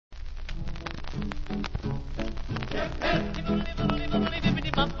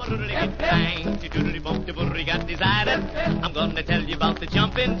I'm gonna tell you about the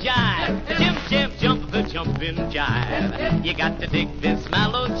jumpin' jive. The jump, the jumpin' jive. You got to dig this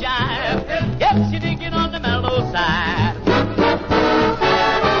mellow jive. Yes, you dig it on the mellow side.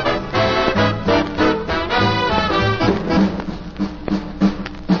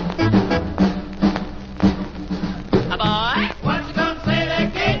 A boy, What's he gonna say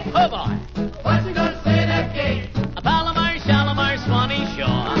that gate? oh boy. What's he gonna say that gate? A Palomar, Shalimar, Swanee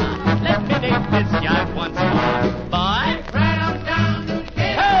Shore. Let me dig this jive once more. Boy, Right on down to the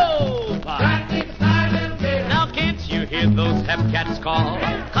gate. ho, boy. Right deep inside them there. Now can't you hear those hepcats call?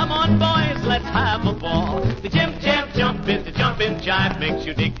 Come on, boys, let's have a ball. The jump is the jumpin' jive. Makes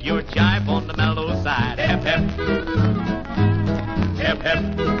you dig your jive on the mellow side. Hep, hep. Hep,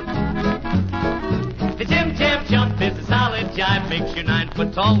 hep. The jump is a solid jive. Makes you 9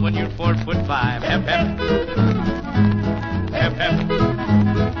 foot tall when you're 4'5". Hep, hep. Hep, hep.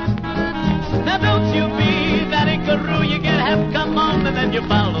 Now don't you be that inkaroo. You get hep, come on, and then you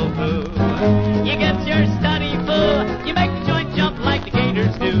follow through. You get your study full. You make the joint jump like the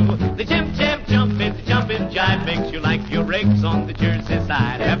gators do. The jump is the jumpin' jive. Makes you like your eggs on the Jersey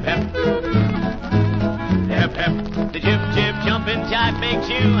side. Hep, hep. Hep, hep. The jumpin' jive makes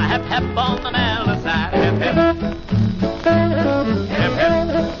you hep, hep on the mellow side. Hep, hep. Hep, hep.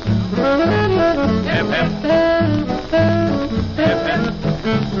 Hep, hep. Hep, hep.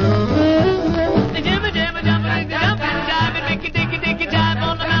 The jumpin' jive, and make you dig jive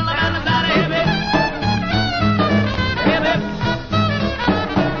on the mellow side. Hep, hep. Hep, hep.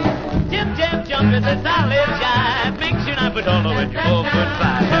 Jump is a solid jive. Makes you 9 foot tall when you're 4'5".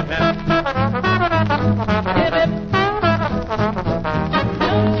 Hep, hep. Hip, hip.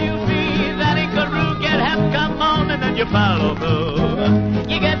 Don't you be that inkaroo. Get hep, come on, and then you follow through.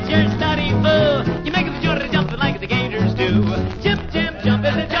 You get your study full. You make the joint jump like the gators do. Jump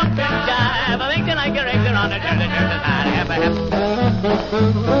is a jumpin' jive. I make you like your eggs are on a Jersey side. Hep, hep.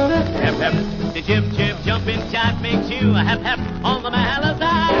 Hep, hep. The jumpin' jive makes you a hep, hep on the mellow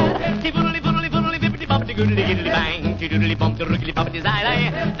side. Bang, doodly bump, doodly bump,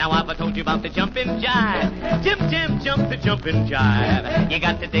 now I've told you about the jumpin' jive. Jump, the jumpin' jive. You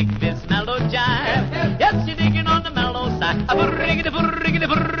got to dig this mellow jive. Yes, you're digging on the mellow side. A burriggity, burriggity,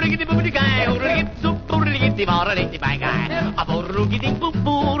 burriggity, boobity guy. Burriggity, burriggity, burriggity, by guy. A burriggity,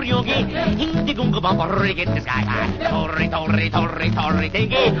 booboo, yogi. Hindi gunga bump, burriggity, sky guy. Torri,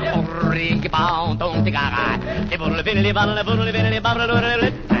 tingy. Burriggity, bound, don't think I got. The burriggity, burriggity,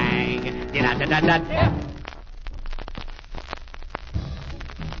 burriggity, bang. Da-da-da-da-da.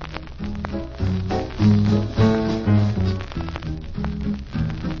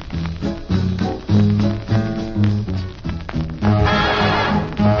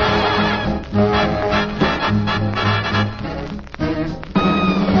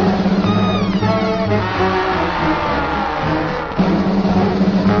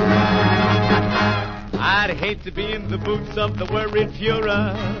 I'd hate to be in the boots of the worried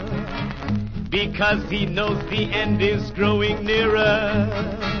Führer, because he knows the end is growing nearer.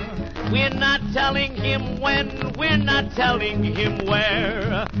 We're not telling him when, we're not telling him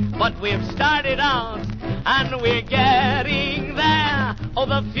where, but we've started out and we're getting there. Oh,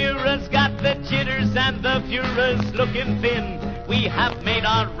 the Führer's got the jitters and the Führer's looking thin. We have made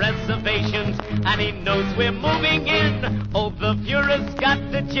our reservations and he knows we're moving in. Oh, the Führer's got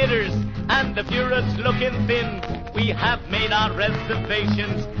the jitters and the Führer's looking thin. We have made our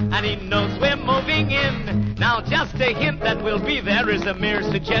reservations and he knows we're moving in. Now just a hint that we'll be there is a mere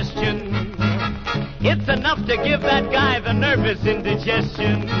suggestion. It's enough to give that guy the nervous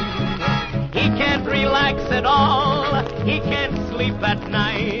indigestion. He can't relax at all. He can't sleep at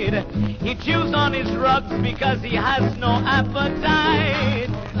night. He chews on his rugs because he has no appetite.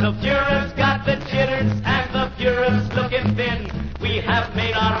 The Führer's got the jitters and the Führer's looking thin. We have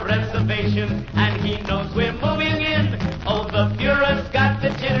made our reservations and he knows we're moving in. Oh, the Führer's got the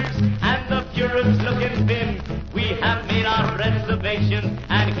jitters and the Führer's looking thin. We have made our reservations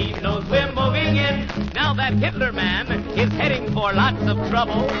and he knows we're moving in. Now that Hitler man is heading for lots of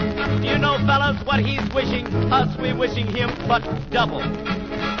trouble. Do you know, fellas, what he's wishing us? We're wishing him but double.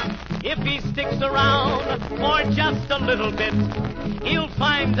 If he sticks around for just a little bit, he'll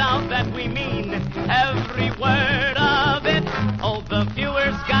find out that we mean every word of it. Oh, the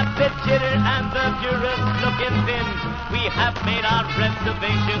Führer's got the jitter and the Führer's looking thin. We have made our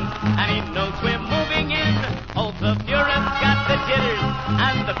reservations and he knows we're moving in. Oh, the Führer's got the jitters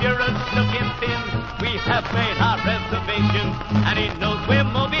and the Führer's looking thin. We have made our reservations and he knows we're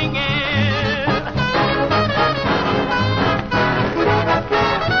moving in.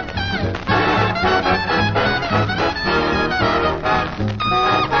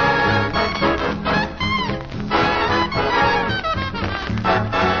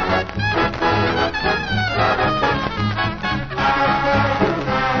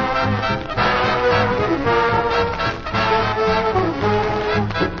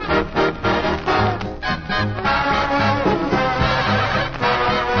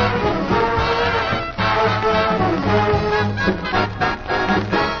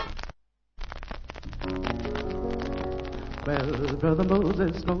 Well, Brother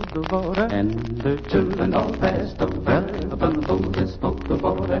Moses smote the water, and the children all passed over. Brother Moses smote the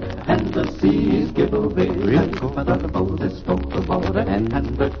water, and the seas give away. Brother Moses smote the water, and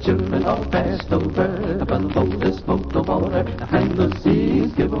the children all passed over. Brother Moses smote the water, and the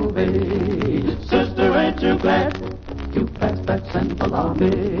seas give away. Sister, ain't you glad you passed that sinful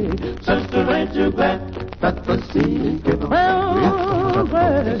army? Sister, ain't you glad that the seas give away? Well,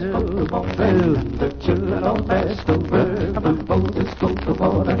 and the children all passed over. Brother Moses smote the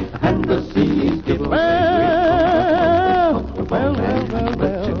water, and the seas give away. Well, the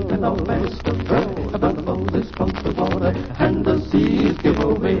children all passed over. Brother Moses smote the water, and the seas give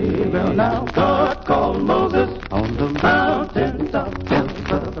away. Well, now God called Moses on the mountain top.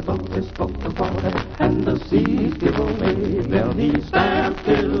 Brother Moses smote the water, and the seas give away. Well, he stamped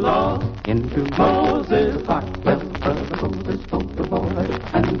his law into Moses' heart. Well, Brother Moses smote the water,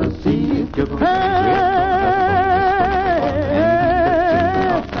 and the seas give away.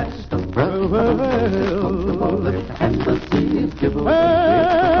 And the seas give away.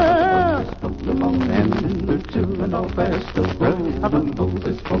 And the children all passed away.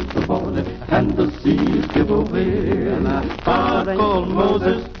 Moses spoke the water, and the seas give away. God called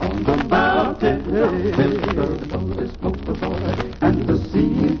Moses on the mountain. Moses spoke the water, and the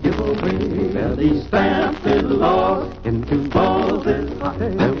seas give away. Well, he stamped his law into Moses' heart.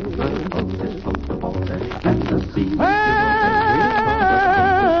 Moses spoke the water, and the seas give away.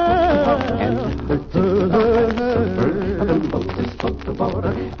 Moses spoke the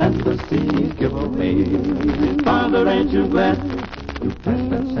water, and the seas give away. Father, ain't you glad you passed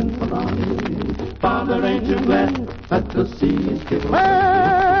that sinful army? Father, ain't you glad that the seas give away?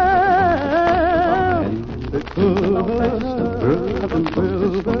 And the children all passed over.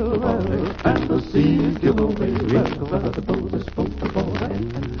 Moses spoke the water, and the seas give away. Moses spoke the water,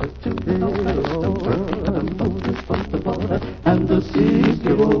 and the children all passed over. Moses spoke the water, and the seas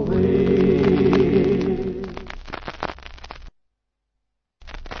give away.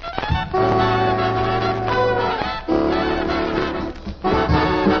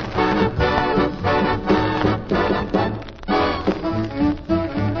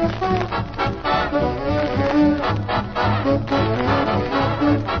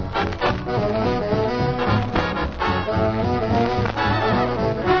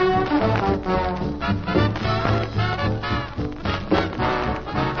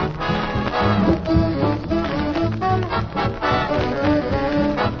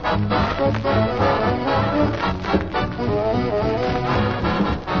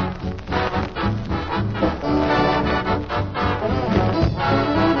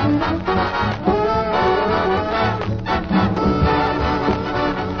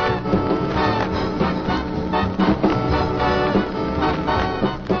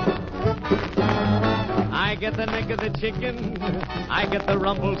 Chicken, I get the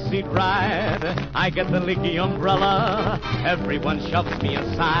rumble seat ride, I get the leaky umbrella, everyone shoves me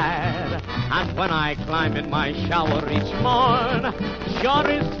aside. And when I climb in my shower each morn, sure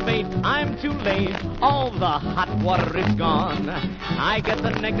is fate, I'm too late, all the hot water is gone. I get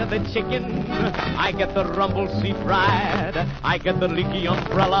the neck of the chicken, I get the rumble seat ride, I get the leaky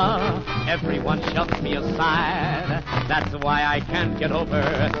umbrella, everyone shoves me aside. That's why I can't get over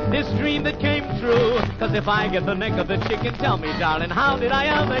this dream that came true, 'cause if I get the neck of the chicken, tell me, darling, how did I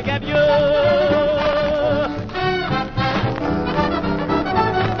ever get you?